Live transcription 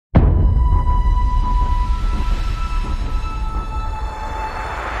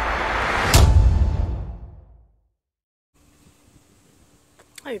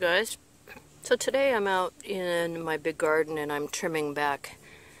Hi guys. So today I'm out in my big garden and I'm trimming back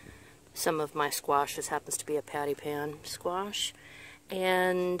some of my squash. This happens to be a patty pan squash.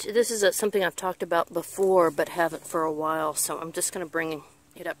 And this is something I've talked about before but haven't for a while, so I'm just going to bring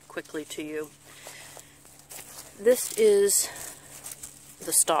it up quickly to you. This is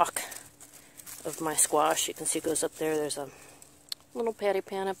the stalk of my squash. You can see it goes up there. There's a little patty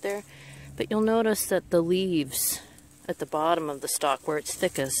pan up there. But you'll notice that the leaves at the bottom of the stalk, where it's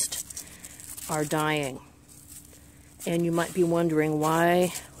thickest, are dying. And you might be wondering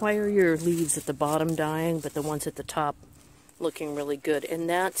why are your leaves at the bottom dying but the ones at the top looking really good? And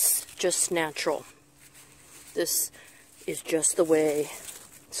that's just natural. This is just the way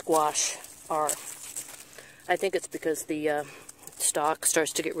squash are. I think it's because the stalk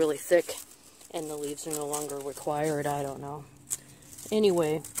starts to get really thick and the leaves are no longer required. I don't know.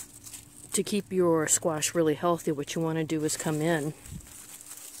 Anyway, to keep your squash really healthy, what you want to do is come in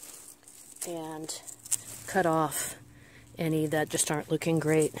and cut off any that just aren't looking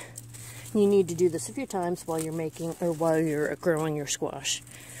great. You need to do this a few times while you're growing your squash.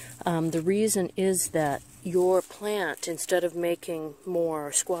 The reason is that your plant, instead of making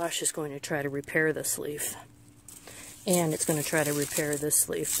more squash, is going to try to repair this leaf. And it's going to try to repair this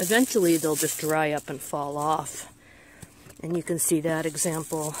leaf. Eventually they'll just dry up and fall off. And you can see that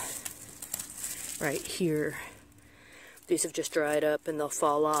example right here. These have just dried up and they'll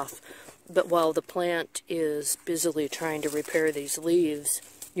fall off. But while the plant is busily trying to repair these leaves,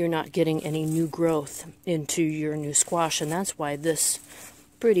 you're not getting any new growth into your new squash, and that's why this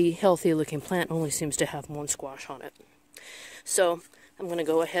pretty healthy looking plant only seems to have one squash on it. So I'm going to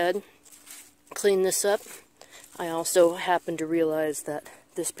go ahead, clean this up. I also happen to realize that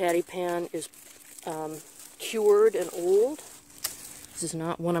this patty pan is cured and old. This is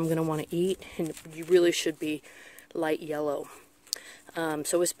not one I'm going to want to eat, and you really should be light yellow.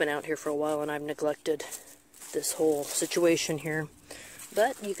 So it's been out here for a while and I've neglected this whole situation here.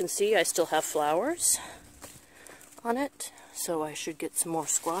 But you can see I still have flowers on it, so I should get some more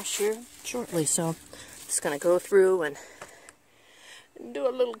squash here shortly. So I'm just going to go through and do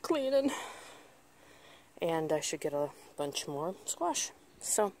a little cleaning, and I should get a bunch more squash.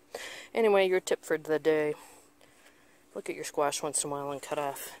 So anyway, your tip for the day: look at your squash once in a while and cut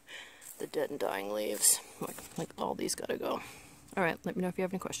off the dead and dying leaves. Like all these gotta go. Alright, let me know if you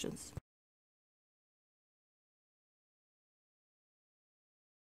have any questions.